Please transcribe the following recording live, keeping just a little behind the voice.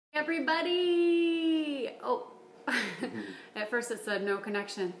everybody. Oh, at first it said no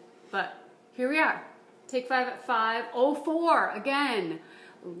connection, but here we are. Take 5 at 5:04 again.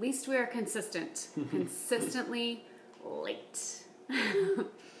 At least we are consistent. Consistently late.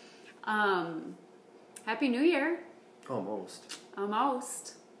 Happy New Year. Almost.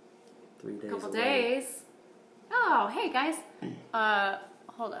 3 days. Couple away. days. Oh, hey guys.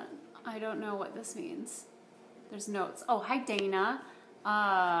 Hold on. I don't know what this means. There's notes. Oh, hi Dana.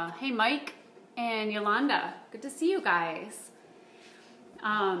 Hey Mike and Yolanda. Good to see you guys.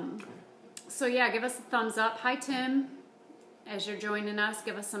 So yeah, give us a thumbs up. Hi Tim. As you're joining us,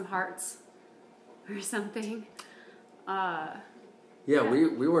 give us some hearts or something. Yeah,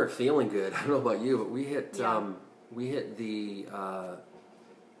 we weren't feeling good. I don't know about you, but we hit the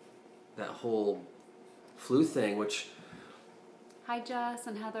that whole flu thing, which Hi Jess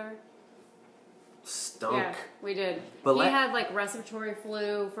and Heather. Stunk. Yeah, we did. But he had like respiratory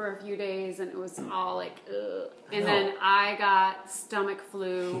flu for a few days, and it was all like, ugh. And then I got stomach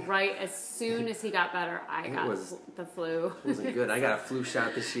flu right as soon as he got better. I got the flu. It wasn't good. I got a flu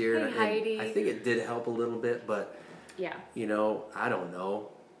shot this year, Hey, and Heidi. I think it did help a little bit, but yeah, I don't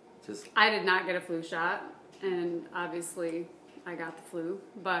know. I did not get a flu shot, and obviously I got the flu,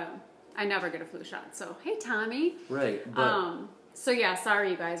 but I never get a flu shot. So hey, Tommy. Right. But so yeah,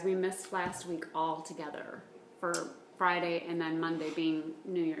 sorry you guys, we missed last week all together for Friday and then Monday being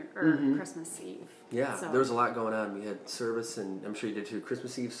New Year or Christmas Eve. Yeah, so there was a lot going on. We had service, and I'm sure you did too.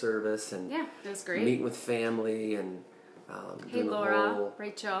 Christmas Eve service, and yeah, it was great. Meeting with family, and hey Laura,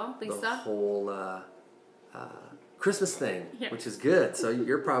 Rachel, Lisa, the whole Christmas thing, yeah. which is good. So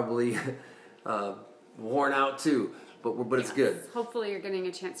you're probably worn out too. But it's good. Hopefully you're getting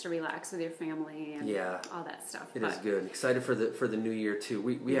a chance to relax with your family and all that stuff. It is good. Excited for the new year too.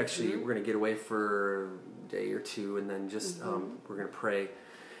 We actually we're gonna get away for a day or two, and then just we're gonna pray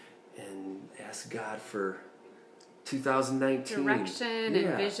and ask God for 2019 direction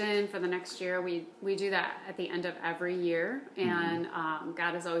and vision for the next year. We do that at the end of every year, and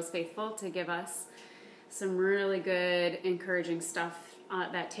God is always faithful to give us some really good, encouraging stuff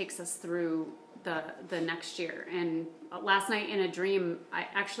that takes us through the next year. And last night in a dream, I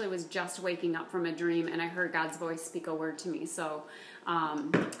actually was just waking up from a dream, and I heard God's voice speak a word to me. So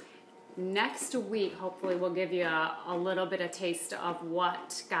next week, hopefully we'll give you a little bit of taste of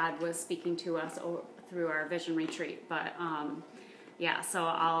what God was speaking to us through our vision retreat. But so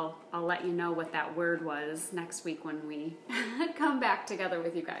I'll let you know what that word was next week when we come back together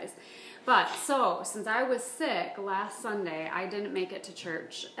with you guys. But so since I was sick last Sunday, I didn't make it to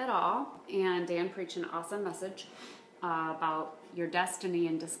church at all, and Dan preached an awesome message about your destiny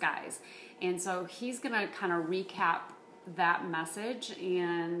in disguise. And so he's going to kind of recap that message,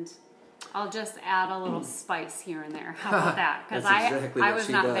 and I'll just add a little spice here and there. How about that? Because I was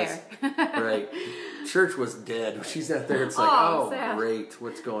not there. Right. Church was dead. She's not there. It's like, sad. Great.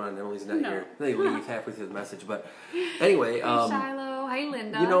 What's going on? Emily's not here. They leave halfway through the message. But anyway. Hey, Shiloh. Hi,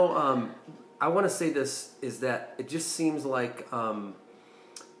 Linda. I want to say this, is that it just seems like, God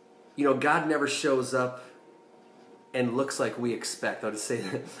never shows up and looks like we expect. I'll just say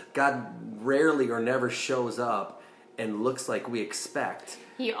that God rarely or never shows up and looks like we expect.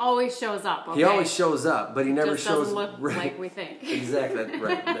 He always shows up. Okay? He always shows up, but he never just shows doesn't look like we think. Exactly,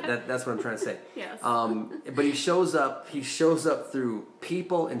 right. That's what I'm trying to say. Yes. But he shows up. He shows up through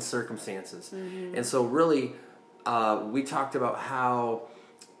people and circumstances, and so really, we talked about how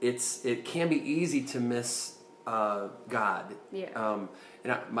it can be easy to miss God. Yeah.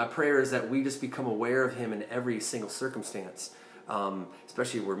 My prayer is that we just become aware of Him in every single circumstance,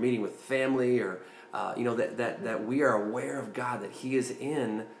 especially if we're meeting with family or. That we are aware of God, that He is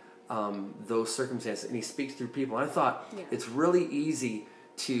in those circumstances, and He speaks through people. And I thought it's really easy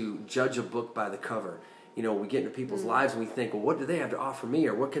to judge a book by the cover. We get into people's lives and we think, well, what do they have to offer me,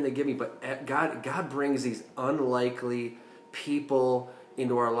 or what can they give me? But God brings these unlikely people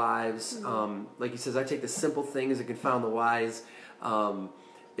into our lives. Like He says, I take the simple things that confound the wise.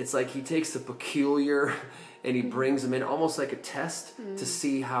 It's like He takes the peculiar and He brings them in, almost like a test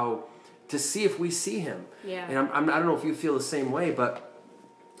to see if we see Him. Yeah. And I don't know if you feel the same way, but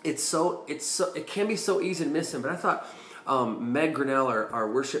it can be so easy to miss Him. But I thought Meg Grinnell, our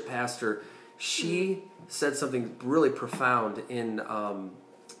worship pastor, she said something really profound in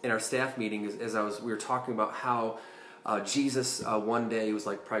our staff meeting as we were talking about how Jesus one day, he was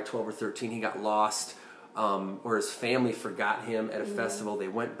like probably 12 or 13, he got lost, or his family forgot him at a festival. They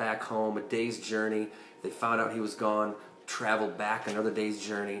went back home, a day's journey. They found out he was gone. Traveled back another day's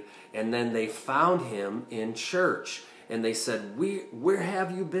journey, and then they found him in church, and they said, where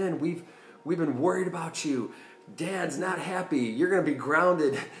have you been? We've been worried about you. Dad's not happy. You're going to be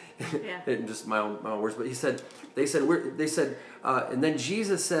grounded. Yeah. In just my own words, but they said, and then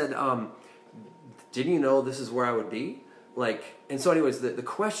Jesus said, didn't you know this is where I would be? Like, and so anyways, the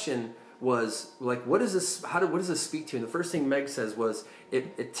question was like, what does this speak to you? And the first thing Meg says was,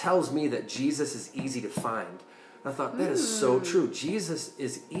 it tells me that Jesus is easy to find. And I thought, that is so true. Jesus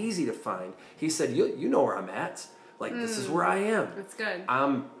is easy to find. He said, you know where I'm at. Like, this is where I am. That's good.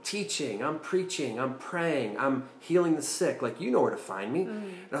 I'm teaching, I'm preaching, I'm praying, I'm healing the sick. Like, you know where to find me.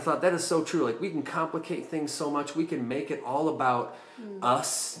 And I thought, that is so true. Like, we can complicate things so much. We can make it all about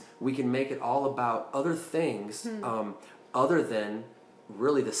us. We can make it all about other things other than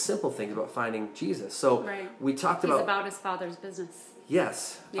really the simple things about finding Jesus. So we talked He's about his Father's business.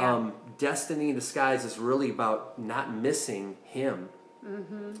 Yes. Yeah. Destiny in disguise is really about not missing him.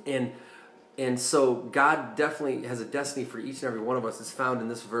 And so God definitely has a destiny for each and every one of us. It's found in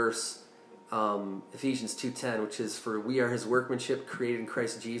this verse, Ephesians 2:10, which is, for we are his workmanship, created in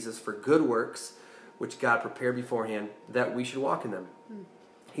Christ Jesus for good works, which God prepared beforehand that we should walk in them.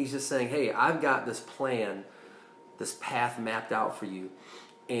 He's just saying, hey, I've got this plan, this path mapped out for you.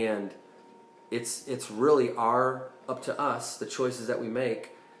 And it's really up to us, the choices that we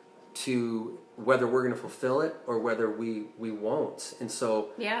make, to whether we're going to fulfill it or whether we won't. And so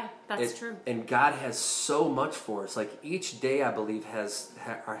yeah, that's true. And God has so much for us. Like, each day, I believe, has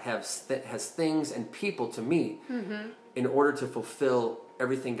things and people to meet in order to fulfill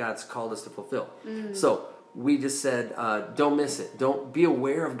everything God's called us to fulfill. So we just said, don't miss it. Don't be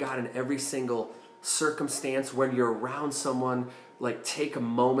aware of God in every single circumstance. When you're around someone, like, take a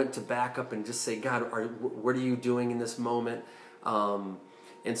moment to back up and just say, God, what are you doing in this moment?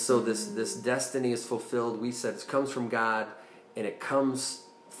 And so this destiny is fulfilled. We said it comes from God, and it comes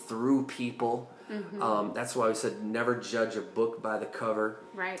through people. That's why we said never judge a book by the cover.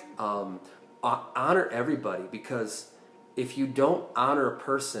 Right. Honor everybody, because if you don't honor a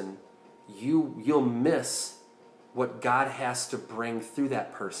person, you'll miss what God has to bring through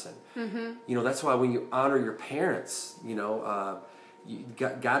that person. You know, that's why when you honor your parents, you know,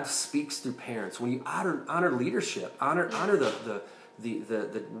 God speaks through parents. When you honor leadership, honor the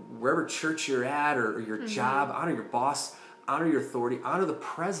wherever church you're at or your job, honor your boss, honor your authority, honor the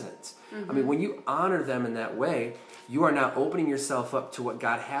president. I mean, when you honor them in that way, you are now opening yourself up to what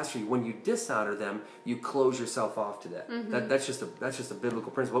God has for you. When you dishonor them, you close yourself off to that. That's just a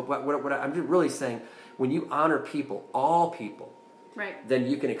biblical principle. What I'm really saying, when you honor people, all people, right, then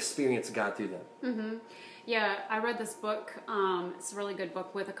you can experience God through them. Yeah, I read this book. It's a really good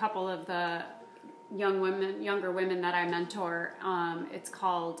book with a couple of the younger women that I mentor. It's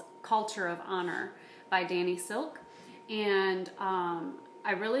called Culture of Honor by Danny Silk. And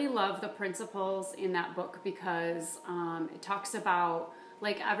I really love the principles in that book because it talks about,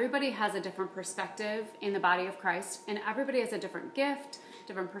 like, everybody has a different perspective in the body of Christ, and everybody has a different gift,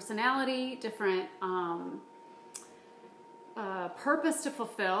 different personality, different purpose to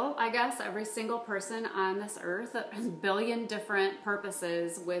fulfill. I guess every single person on this earth has a billion different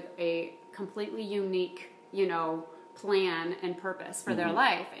purposes with a completely unique, plan and purpose for their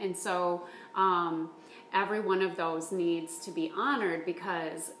life. And so every one of those needs to be honored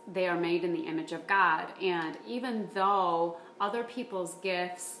because they are made in the image of God. And even though other people's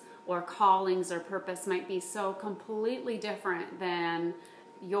gifts or callings or purpose might be so completely different than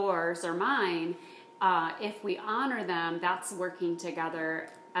yours or mine, if we honor them, that's working together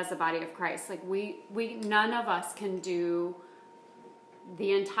as the body of Christ. Like, we none of us can do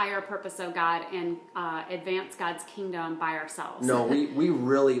the entire purpose of God and advance God's kingdom by ourselves. No, we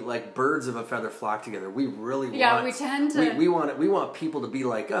really, like birds of a feather flock together. We really we tend to we want people to be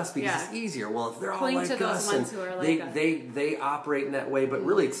like us because it's easier. Well, if they're all like to us those ones and who are like us. they operate in that way, but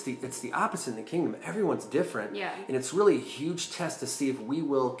really it's the opposite in the kingdom. Everyone's different. Yeah. And it's really a huge test to see if we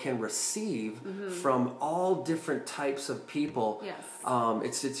can receive from all different types of people. Yes.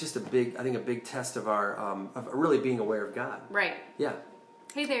 It's just a big test of our of really being aware of God. Right. Yeah.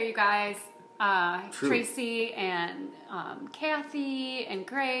 Hey there, you guys. Tracy and Kathy and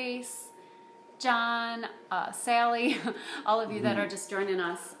Grace, John, Sally, all of you that are just joining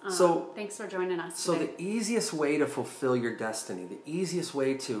us. Thanks for joining us today. So the easiest way to fulfill your destiny, the easiest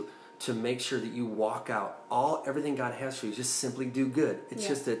way to make sure that you walk out everything God has for you is just simply do good. It's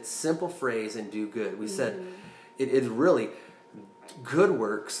just a simple phrase, and do good. We said it is really... Good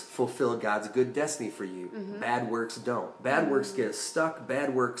works fulfill God's good destiny for you. Bad works don't. Bad works get us stuck.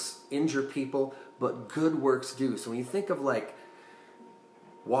 Bad works injure people, but good works do. So when you think of like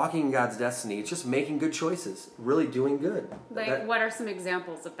walking in God's destiny, it's just making good choices, really doing good. Like, what are some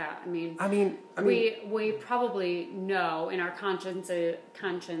examples of that? I mean, we probably know in our conscience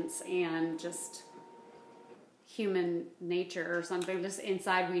and just human nature or something. Just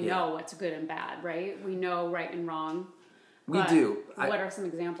inside, we know what's good and bad, right? We know right and wrong. We do. What are some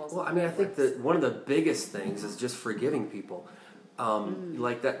examples? Well, I mean, I think that one of the biggest things is just forgiving people.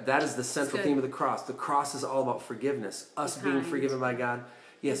 Like that is the central theme of the cross. The cross is all about forgiveness. Us being forgiven by God.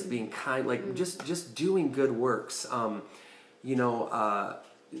 Yes, being kind. Like just doing good works.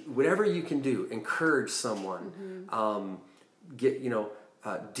 Whatever you can do, encourage someone.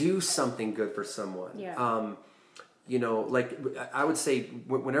 Do something good for someone. Yeah. Like I would say,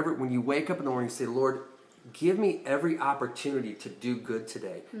 when you wake up in the morning, you say, Lord, give me every opportunity to do good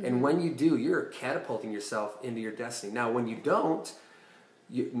today. And when you do, you're catapulting yourself into your destiny. Now, when you don't,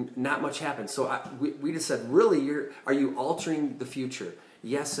 not much happens. So we just said, really, are you altering the future?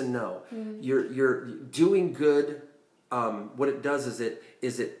 Yes and no. You're doing good. What it does is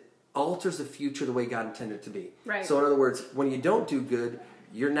it alters the future the way God intended it to be. Right. So in other words, when you don't do good,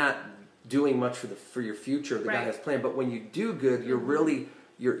 you're not doing much for your future that God has planned. But when you do good, you're really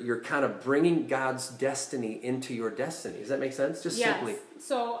you're kind of bringing God's destiny into your destiny. Does that make sense? Just simply.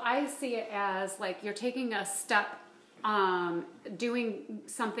 So I see it as like you're taking a step. Doing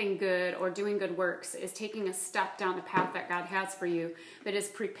something good or doing good works is taking a step down the path that God has for you, but is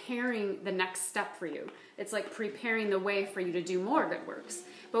preparing the next step for you. It's like preparing the way for you to do more good works.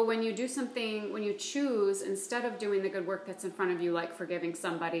 But when you do something, when you choose, instead of doing the good work that's in front of you, like forgiving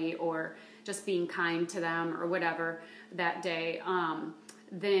somebody or just being kind to them or whatever that day,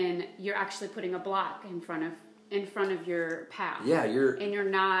 then you're actually putting a block in front of your path. Yeah,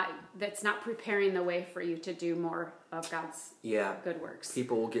 that's not preparing the way for you to do more of God's good works.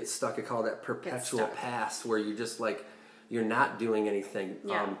 People will get stuck. I call that perpetual past, where you just you're not doing anything.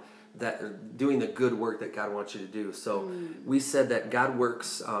 Doing the good work that God wants you to do. So we said that God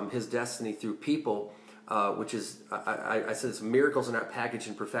works His destiny through people, which is I said it's miracles are not packaged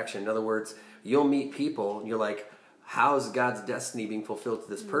in perfection. In other words, you'll meet people and you're like, how is God's destiny being fulfilled to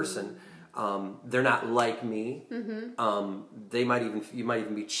this person? They're not like me. You might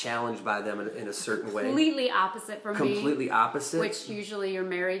even be challenged by them in a certain way. Completely opposite from me. Completely opposite. Which usually you're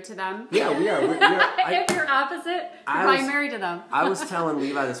married to them. Yeah, we are. If you're opposite, you're probably married to them. I was telling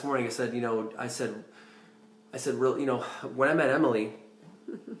Levi this morning. I said, when I met Emily,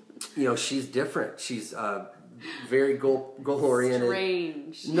 she's different. She's very goal oriented.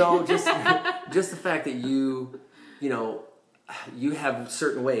 Strange. No, just the fact that you have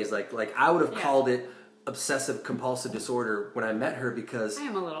certain ways. Like I would have called it obsessive compulsive disorder when I met her, because I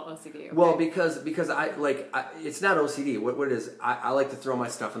am a little OCD. Okay? Well, because it's not OCD. What it is, I like to throw my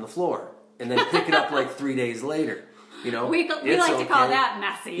stuff on the floor and then pick it up 3 days later. We like to call that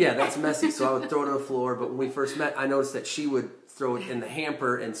messy. Yeah, that's messy. So I would throw it on the floor. But when we first met, I noticed that she would throw it in the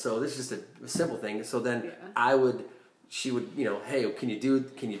hamper, and so this is just a simple thing. So then she would, hey, can you do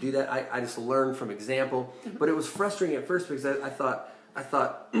that? I just learned from example. But it was frustrating at first because I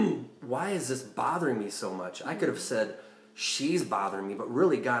thought, why is this bothering me so much? I could have said, she's bothering me, but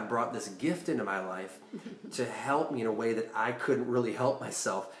really God brought this gift into my life to help me in a way that I couldn't really help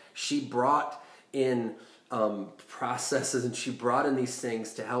myself. She brought in processes, and she brought in these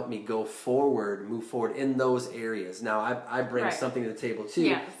things to help me move forward in those areas. Now I bring something to the table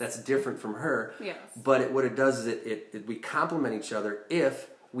too that's different from her. Yes. But what it does is we complement each other if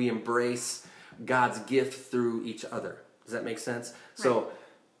we embrace God's gift through each other. Does that make sense? Right.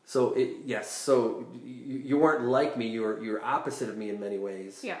 So you weren't like me. You're opposite of me in many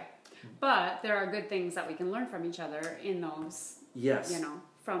ways. Yeah, but there are good things that we can learn from each other in those. Yes.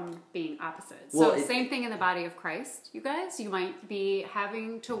 From being opposites. Well, so same thing in the body of Christ, you guys. You might be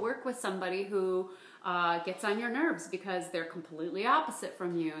having to work with somebody who gets on your nerves because they're completely opposite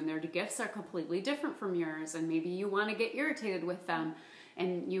from you and their gifts are completely different from yours, and maybe you want to get irritated with them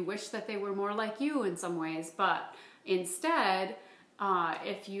and you wish that they were more like you in some ways, but instead,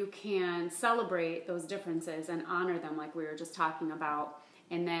 if you can celebrate those differences and honor them like we were just talking about,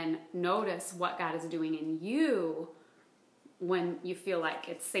 and then notice what God is doing in you when you feel like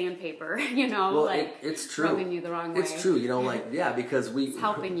it's sandpaper, it's true. rubbing you the wrong way. It's true, because it's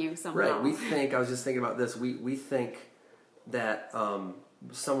helping you somehow. Right, I was just thinking about this, we think that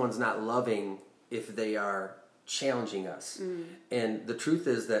someone's not loving if they are challenging us. And the truth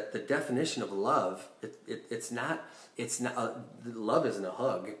is that the definition of love, it's not love isn't a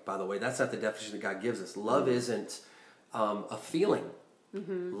hug, by the way. That's not the definition that God gives us. Love isn't a feeling.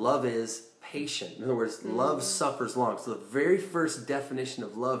 Love is patient. In other words, love suffers long. So the very first definition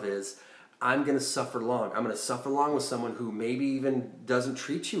of love is, I'm going to suffer long. I'm going to suffer long with someone who maybe even doesn't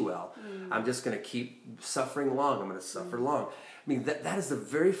treat you well. I'm just going to keep suffering long. I'm going to suffer long. I mean, that is the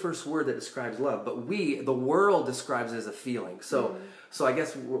very first word that describes love. But the world describes it as a feeling. So I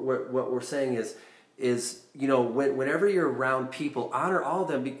guess what we're saying is, is, whenever you're around people, honor all of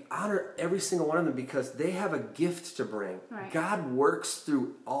them, honor every single one of them, because they have a gift to bring. Right. God works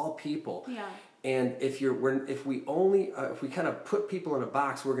through all people. Yeah. And if we kind of put people in a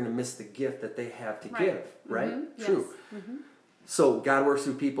box, we're going to miss the gift that they have to give, right? Mm-hmm. True. Yes. Mm-hmm. So God works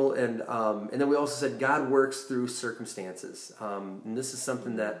through people, and then we also said God works through circumstances. And this is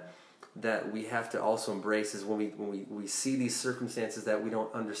something that we have to also embrace, is when we see these circumstances that we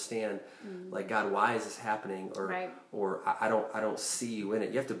don't understand, like, God, why is this happening? Or I don't see you in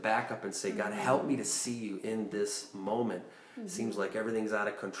it. You have to back up and say, God, help me to see you in this moment. It seems like everything's out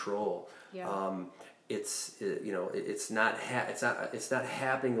of control. Yeah. It's not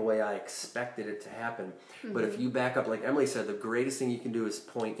happening the way I expected it to happen. But if you back up, like Emily said, the greatest thing you can do is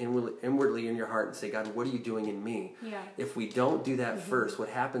point inwardly in your heart and say, God, what are you doing in me? Yeah. If we don't do that first, what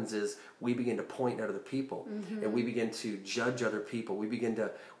happens is we begin to point at other people, and we begin to judge other people. We begin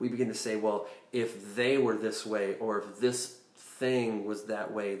to say, well, if they were this way, or if this thing was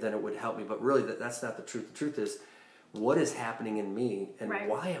that way, then it would help me. But really, that's not the truth. The truth is, what is happening in me, and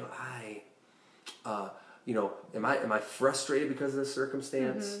why am I? Am I frustrated because of this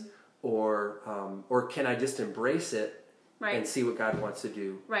circumstance, or can I just embrace it and see what God wants to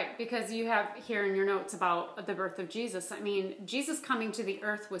do? Right, because you have here in your notes about the birth of Jesus. I mean, Jesus coming to the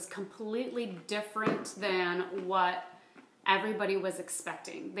earth was completely different than what everybody was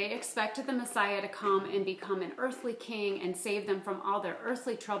expecting. They expected the Messiah to come and become an earthly king and save them from all their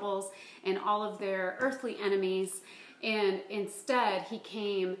earthly troubles and all of their earthly enemies. And instead, he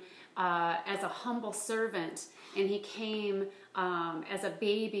came as a humble servant, and he came as a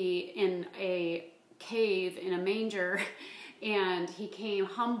baby in a cave in a manger, and he came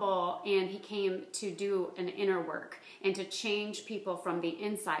humble, and he came to do an inner work and to change people from the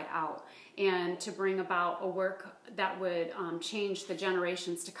inside out, and to bring about a work that would change the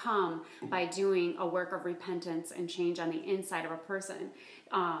generations to come by doing a work of repentance and change on the inside of a person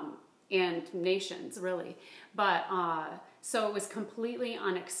and nations, really. But so it was completely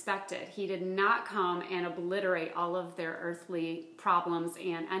unexpected. He did not come and obliterate all of their earthly problems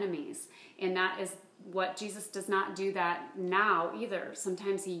and enemies. And that is what Jesus does not do that now either.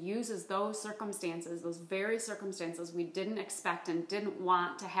 Sometimes he uses those circumstances, those very circumstances we didn't expect and didn't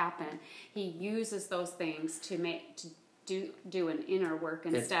want to happen. He uses those things to do an inner work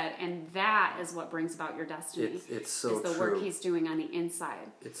instead, and that is what brings about your destiny. It's so true. Is the work he's doing on the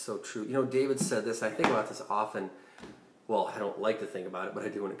inside. It's so true. David said this. I think about this often. Well, I don't like to think about it, but I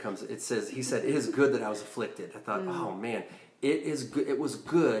do when it comes. He said, "It is good that I was afflicted." I thought, oh man, it is good. It was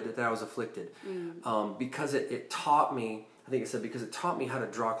good that I was afflicted, because it taught me. I think it said, because it taught me how to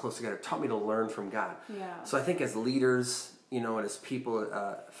draw close to God. It taught me to learn from God. Yeah. So I think as leaders, and as people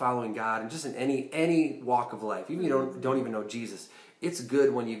following God, and just in any walk of life, even if you don't even know Jesus, it's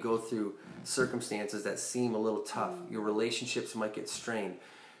good when you go through circumstances that seem a little tough. Your relationships might get strained,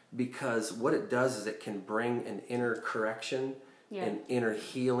 because what it does is it can bring an inner correction, an inner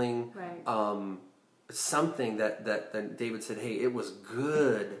healing. Right. Something that David said, hey, it was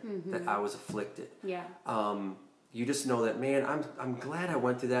good that I was afflicted. Yeah. You just know that, man, I'm glad I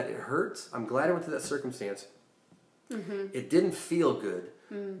went through that. It hurts. I'm glad I went through that circumstance. It didn't feel good,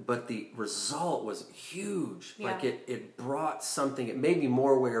 but the result was huge. Yeah. Like it brought something. It made me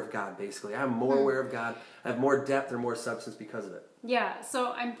more aware of God, basically. I'm more aware of God. I have more depth or more substance because of it. Yeah,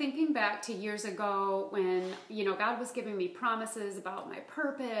 so I'm thinking back to years ago when, God was giving me promises about my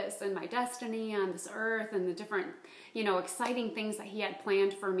purpose and my destiny on this earth and the different, exciting things that he had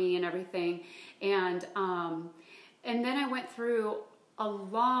planned for me and everything. And then I went through a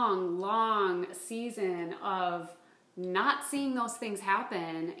long season of not seeing those things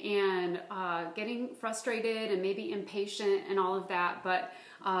happen and getting frustrated and maybe impatient and all of that, but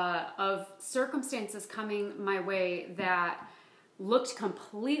of circumstances coming my way that looked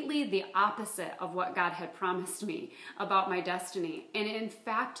completely the opposite of what God had promised me about my destiny. And in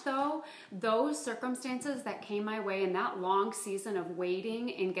fact, though, those circumstances that came my way in that long season of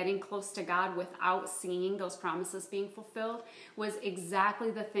waiting and getting close to God without seeing those promises being fulfilled was exactly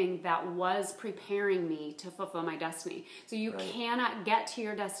the thing that was preparing me to fulfill my destiny. So you cannot get to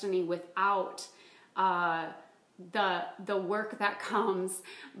your destiny without the work that comes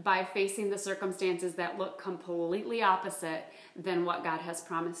by facing the circumstances that look completely opposite than what God has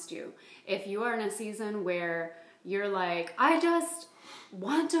promised you. If you are in a season where you're like, I just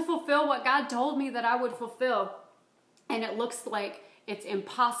want to fulfill what God told me that I would fulfill, and it looks like it's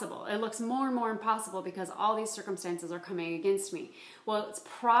impossible. It looks more and more impossible because all these circumstances are coming against me. Well, it's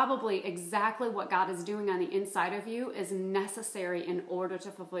probably exactly what God is doing on the inside of you is necessary in order to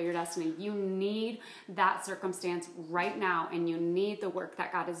fulfill your destiny. You need that circumstance right now, and you need the work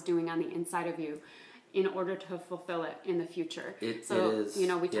that God is doing on the inside of you in order to fulfill it in the future. It is. You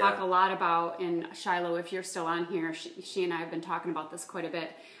know, we talk a lot about, in Shiloh, if you're still on here, she and I have been talking about this quite a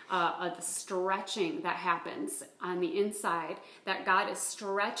bit, the stretching that happens on the inside, that God is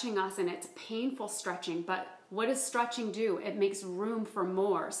stretching us, and it's painful stretching, but what does stretching do? It makes room for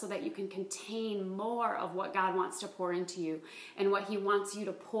more so that you can contain more of what God wants to pour into you and what he wants you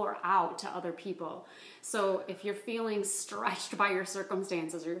to pour out to other people. So if you're feeling stretched by your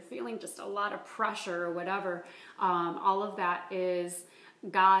circumstances, or you're feeling just a lot of pressure or whatever, all of that is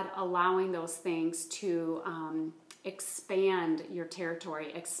God allowing those things to expand your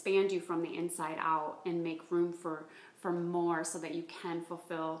territory, expand you from the inside out, and make room for more so that you can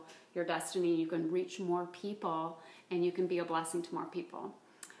fulfill your destiny. You can reach more people, and you can be a blessing to more people.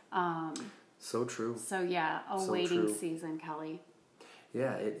 So true. So yeah, waiting season, Kelly.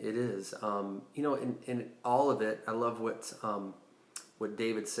 Yeah, it is. You know, in all of it, I love what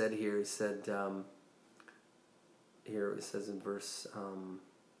David said here. He said, here it says in verse...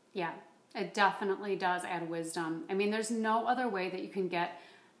 Yeah, it definitely does add wisdom. I mean, there's no other way that you can get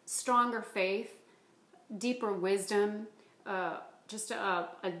stronger faith, deeper wisdom, just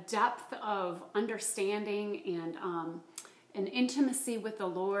a depth of understanding and an intimacy with the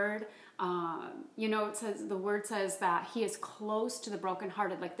Lord. You know, it says, the word says that he is close to the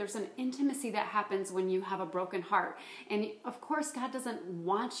brokenhearted. Like, there's an intimacy that happens when you have a broken heart. And of course, God doesn't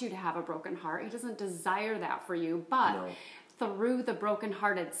want you to have a broken heart. He doesn't desire that for you. But through the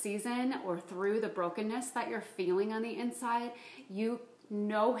brokenhearted season, or through the brokenness that you're feeling on the inside, you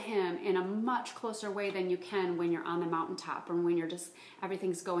know him in a much closer way than you can when you're on the mountaintop, or when you're just,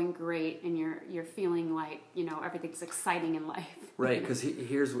 everything's going great and you're feeling like, you know, everything's exciting in life. Right, because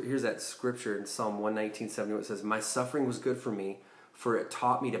here's that scripture in Psalm 119:70, it says, "My suffering was good for me, for it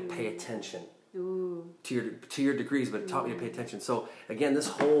taught me to pay attention." To your degrees, but it taught me to pay attention. So again, this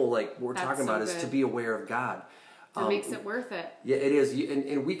whole, like, what we're talking about is to be aware of God. It makes it worth it. Yeah, it is.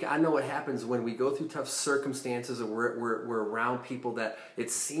 I know what happens when we go through tough circumstances, or we're around people that it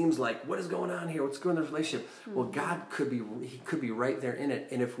seems like, what is going on here? What's going on in the relationship? Well, God could be right there in it.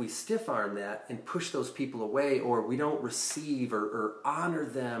 And if we stiff arm that and push those people away, or we don't receive or honor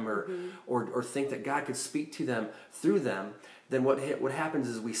them, or think that God could speak to them through them, then what happens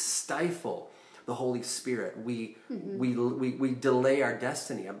is we stifle the Holy Spirit. We delay our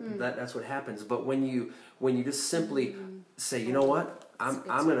destiny. That's what happens. But when you just simply say, you know what, I'm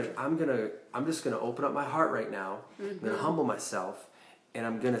just gonna open up my heart right now. I'm gonna humble myself, and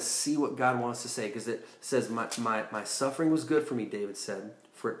I'm gonna see what God wants to say, because it says my suffering was good for me, David said,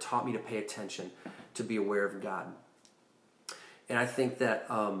 for it taught me to pay attention, to be aware of God. And I think that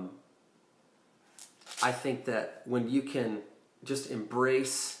when you can just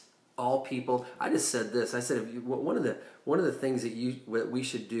embrace all people. I just said this. I said, one of the things that we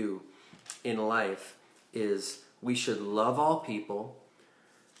should do in life is we should love all people,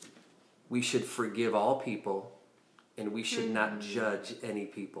 we should forgive all people, and we should not judge any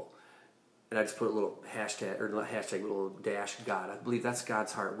people. And I just put a little little dash God. I believe that's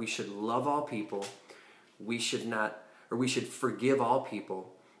God's heart. We should love all people. We should forgive all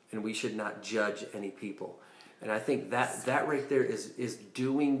people, and we should not judge any people. And I think that right there is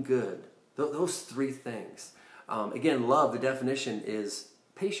doing good. Those three things. Again, love, the definition is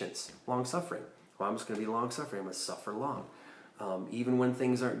patience, long-suffering. Well, I'm just going to be long-suffering. I'm going to suffer long. Even when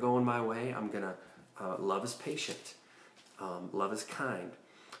things aren't going my way, I'm going to... love is patient. Love is kind.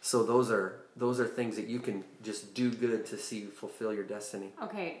 So those are things that you can just do good to see you fulfill your destiny.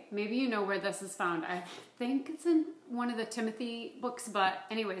 Okay, maybe you know where this is found. I think it's in one of the Timothy books. But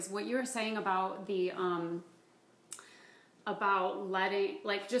anyways, what you were saying about the... about letting,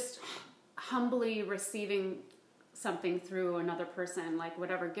 like, just humbly receiving something through another person, like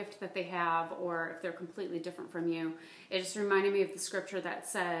whatever gift that they have, or if they're completely different from you. It just reminded me of the scripture that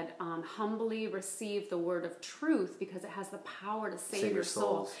said, humbly receive the word of truth, because it has the power to save your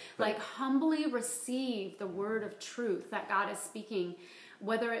soul. Like, humbly receive the word of truth that God is speaking,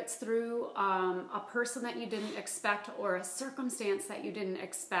 whether it's through a person that you didn't expect, or a circumstance that you didn't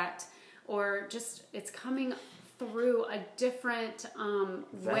expect, or just it's coming through a different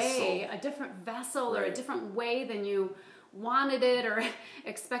way, a different vessel, or a different way than you wanted it or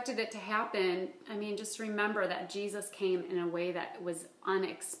expected it to happen. I mean, just remember that Jesus came in a way that was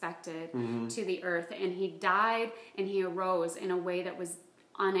unexpected to the earth, and he died and he arose in a way that was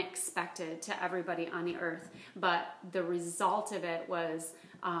unexpected to everybody on the earth. But the result of it was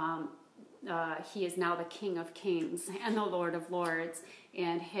he is now the King of Kings and the Lord of Lords,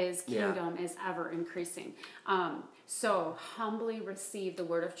 and his kingdom is ever increasing. So humbly receive the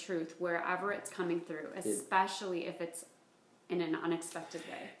word of truth wherever it's coming through, especially if it's in an unexpected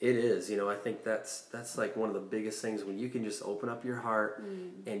way. It is. You know, I think that's like one of the biggest things, when you can just open up your heart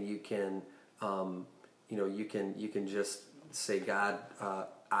and you can, you can just say, God,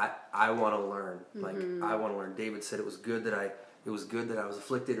 I want to learn. Like, I want to learn. David said it was good that I was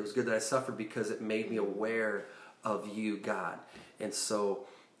afflicted. It was good that I suffered because it made me aware of you, God. And so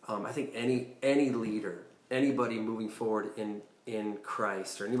I think any leader, anybody moving forward in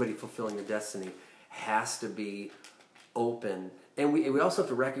Christ, or anybody fulfilling their destiny, has to be open. And we also have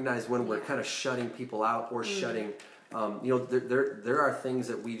to recognize when we're kind of shutting people out or shutting, there are things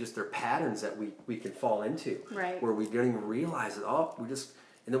that they're patterns that we can fall into, right, where we don't even realize it.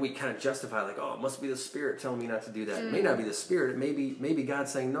 And then we kind of justify, like, oh, it must be the Spirit telling me not to do that. It may not be the Spirit. It may be God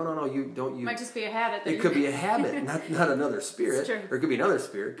saying, no, you don't. You might just be a habit. It could be a habit, not another spirit. It's or it could be another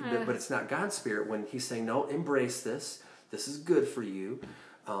spirit, but it's not God's Spirit. When He's saying, no, embrace this. This is good for you.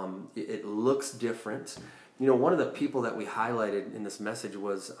 It looks different. You know, one of the people that we highlighted in this message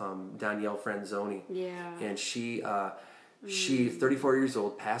was Danielle Franzoni. Yeah. And she 34 years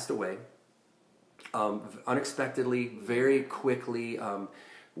old, passed away unexpectedly, very quickly.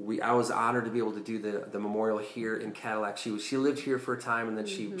 I was honored to be able to do the memorial here in Cadillac. She lived here for a time, and then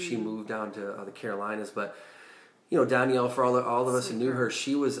she moved down to the Carolinas. But you know, Danielle, for all of us who knew her,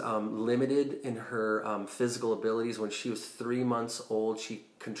 she was limited in her physical abilities. When she was 3 months old, she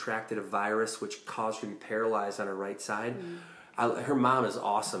contracted a virus which caused her to be paralyzed on her right side. Her mom is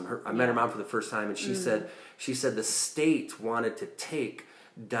awesome. I met her mom for the first time, and she said the state wanted to take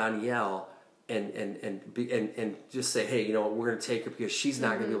Danielle and just say, hey, you know what, we're going to take her because she's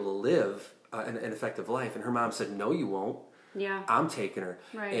not going to be able to live an effective life. And her mom said, no, you won't. Yeah, I'm taking her.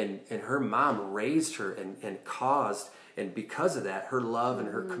 Right. And her mom raised her and caused, and because of that, her love and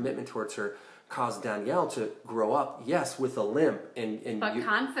her commitment towards her caused Danielle to grow up, yes, with a limp, but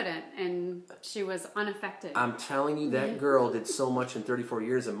confident, and she was unaffected. I'm telling you, that girl did so much in 34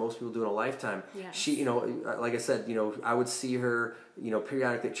 years that most people do in a lifetime. Yes. She, you know, like I said, you know, I would see her, you know,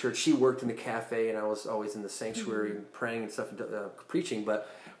 periodically at church. She worked in the cafe, and I was always in the sanctuary praying and stuff, preaching. But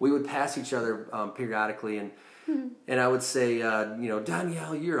we would pass each other periodically, and I would say, you know,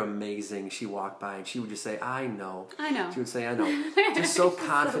 Danielle, you're amazing. She walked by, and she would just say, I know. She would say, I know. Just so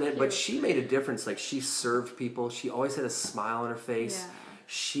confident. So but she made a difference. Like, she served people. She always had a smile on her face. Yeah.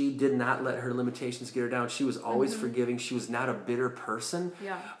 She did not let her limitations get her down. She was always forgiving. She was not a bitter person.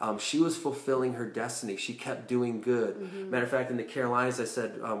 Yeah. She was fulfilling her destiny. She kept doing good. Matter of fact, in the Carolinas, I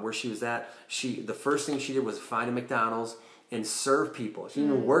said where she was at, the first thing she did was find a McDonald's and serve people. She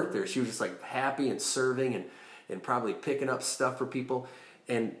didn't even work there. She was just like happy and serving and probably picking up stuff for people.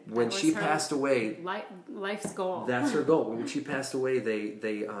 And when she passed away, life's goal. That's her goal. When she passed away,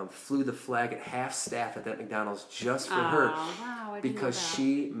 they flew the flag at half staff at that McDonald's just for her, wow, because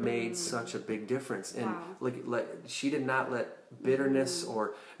she made such a big difference. And like she did not let bitterness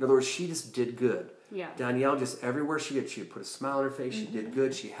or, in other words, she just did good. Yeah. Danielle, just everywhere she would put a smile on her face. She did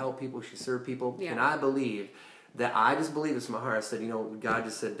good. She helped people. She served people. Yeah. And I believe this in my heart. I said, you know, God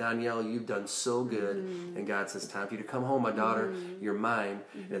just said, Danielle, you've done so good. And God says, time for you to come home, my daughter. You're mine.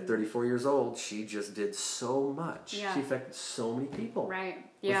 And at 34 years old, she just did so much. Yeah. She affected so many people. Right.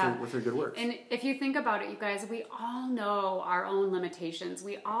 Yeah. With her good works. And if you think about it, you guys, we all know our own limitations.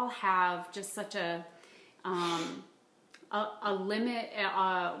 We all have just such a limit.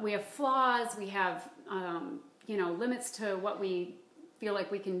 We have flaws. We have, limits to what we feel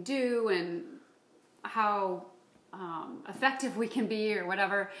like we can do and how effective we can be or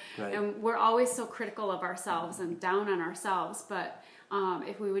whatever. Right. And we're always so critical of ourselves and down on ourselves. But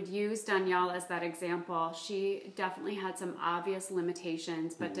if we would use Danielle as that example, she definitely had some obvious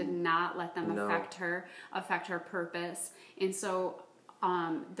limitations, but did not let them affect her purpose. And so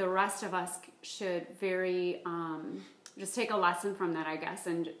the rest of us should just take a lesson from that, I guess,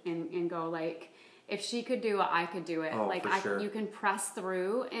 and go like, if she could do it, I could do it. You can press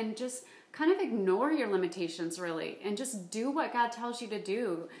through and just kind of ignore your limitations, really, and just do what God tells you to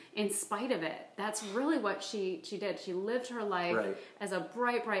do in spite of it. That's really what she did. She lived her life as a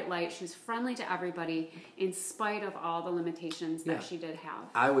bright, bright light. She was friendly to everybody in spite of all the limitations that she did have.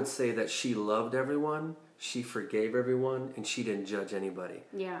 I would say that she loved everyone, she forgave everyone, and she didn't judge anybody.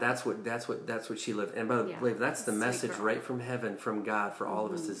 Yeah. That's what she lived. And by the way, that's the message right from heaven, from God for all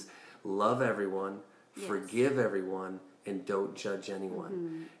of us, is love everyone, forgive everyone, and don't judge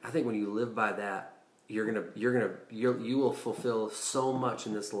anyone. I think when you live by that, you will fulfill so much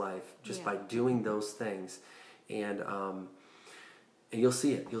in this life just by doing those things, and you'll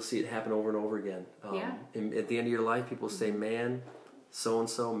see it happen over and over again. And at the end of your life, people say, "Man, so and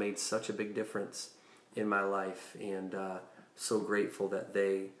so made such a big difference in my life," and so grateful that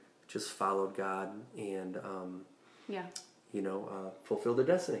they just followed God and fulfilled their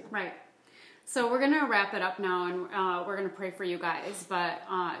destiny. Right. So we're going to wrap it up now, and we're going to pray for you guys. But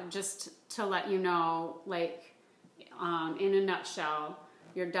just to let you know, like, in a nutshell,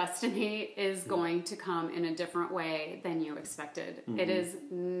 your destiny is going to come in a different way than you expected. It is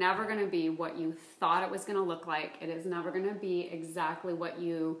never going to be what you thought it was going to look like. It is never going to be exactly what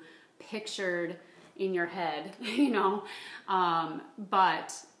you pictured in your head,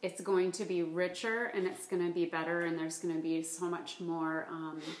 but it's going to be richer, and it's going to be better, and there's going to be so much more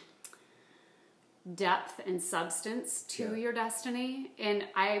depth and substance to your destiny. And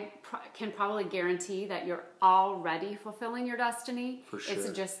I can probably guarantee that you're already fulfilling your destiny. For sure.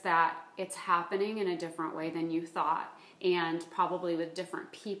 It's just that it's happening in a different way than you thought, and probably with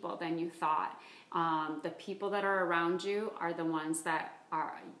different people than you thought. The people that are around you are the ones that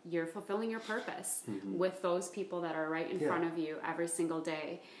you're fulfilling your purpose with those people that are right in front of you every single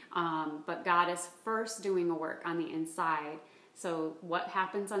day. But God is first doing a work on the inside. So what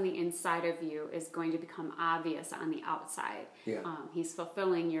happens on the inside of you is going to become obvious on the outside. He's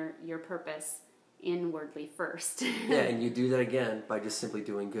fulfilling your purpose inwardly first. And you do that again by just simply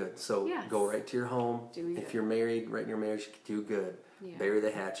doing good. So go right to your home. If you're married, right in your marriage, do good. Bury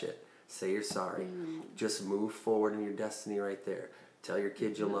the hatchet. Say you're sorry. Just move forward in your destiny right there. Tell your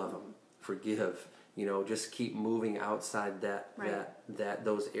kids you love them. Forgive. Just keep moving outside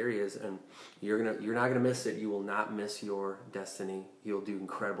those areas, and you're not gonna miss it. You will not miss your destiny. You'll do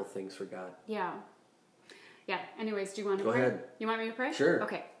incredible things for God. Yeah. Anyways, do you want to pray? Go ahead. You want me to pray? Sure.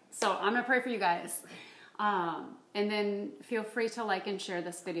 Okay. So I'm gonna pray for you guys, and then feel free to like and share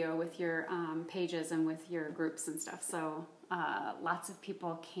this video with your pages and with your groups and stuff, so lots of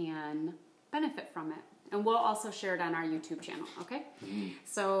people can benefit from it. And we'll also share it on our YouTube channel, okay?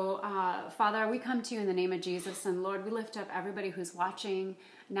 So, Father, we come to you in the name of Jesus. And Lord, we lift up everybody who's watching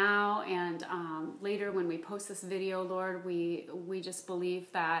now and later when we post this video, Lord. We just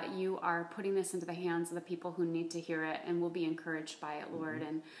believe that you are putting this into the hands of the people who need to hear it and will be encouraged by it, Lord.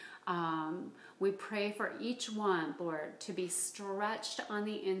 And we pray for each one, Lord, to be stretched on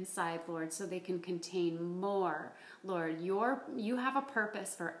the inside, Lord, so they can contain more. Lord, you have a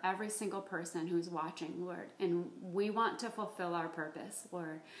purpose for every single person who's watching, Lord, and we want to fulfill our purpose,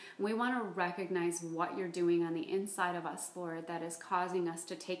 Lord. We want to recognize what you're doing on the inside of us, Lord, that is causing us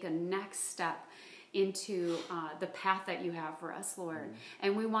to take a next step into the path that you have for us, Lord.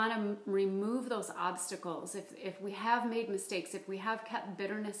 And we want to remove those obstacles. If we have made mistakes, if we have kept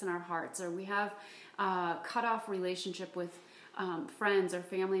bitterness in our hearts, or we have cut off relationship with friends or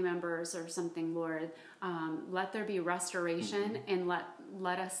family members or something, Lord, let there be restoration, and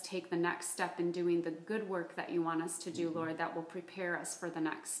let us take the next step in doing the good work that you want us to do, Lord, that will prepare us for the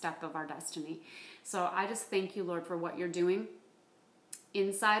next step of our destiny. So I just thank you, Lord, for what you're doing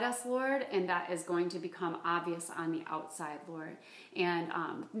inside us, Lord, and that is going to become obvious on the outside, Lord. And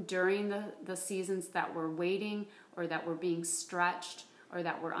during the seasons that we're waiting, or that we're being stretched, or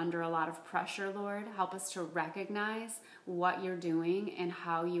that we're under a lot of pressure, Lord, help us to recognize what you're doing and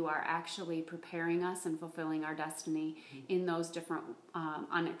how you are actually preparing us and fulfilling our destiny in those different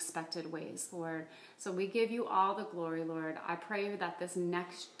unexpected ways, Lord. So we give you all the glory, Lord. I pray that this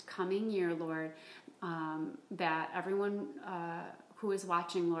next coming year, Lord, that everyone who is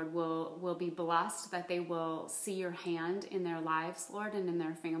watching, Lord, will be blessed, that they will see your hand in their lives, Lord, and in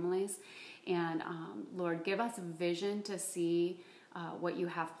their families. And Lord, give us vision to see what you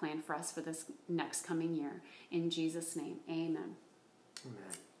have planned for us for this next coming year. In Jesus' name, amen.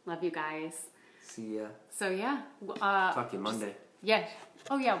 Amen. Love you guys. See ya. So yeah. Talk to you Monday. Yeah.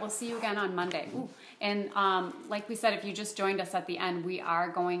 Oh yeah, we'll see you again on Monday. Ooh. And like we said, if you just joined us at the end, we are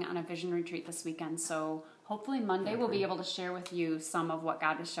going on a vision retreat this weekend. So hopefully Monday we'll be able to share with you some of what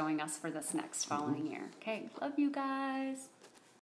God is showing us for this next following year. Okay, love you guys.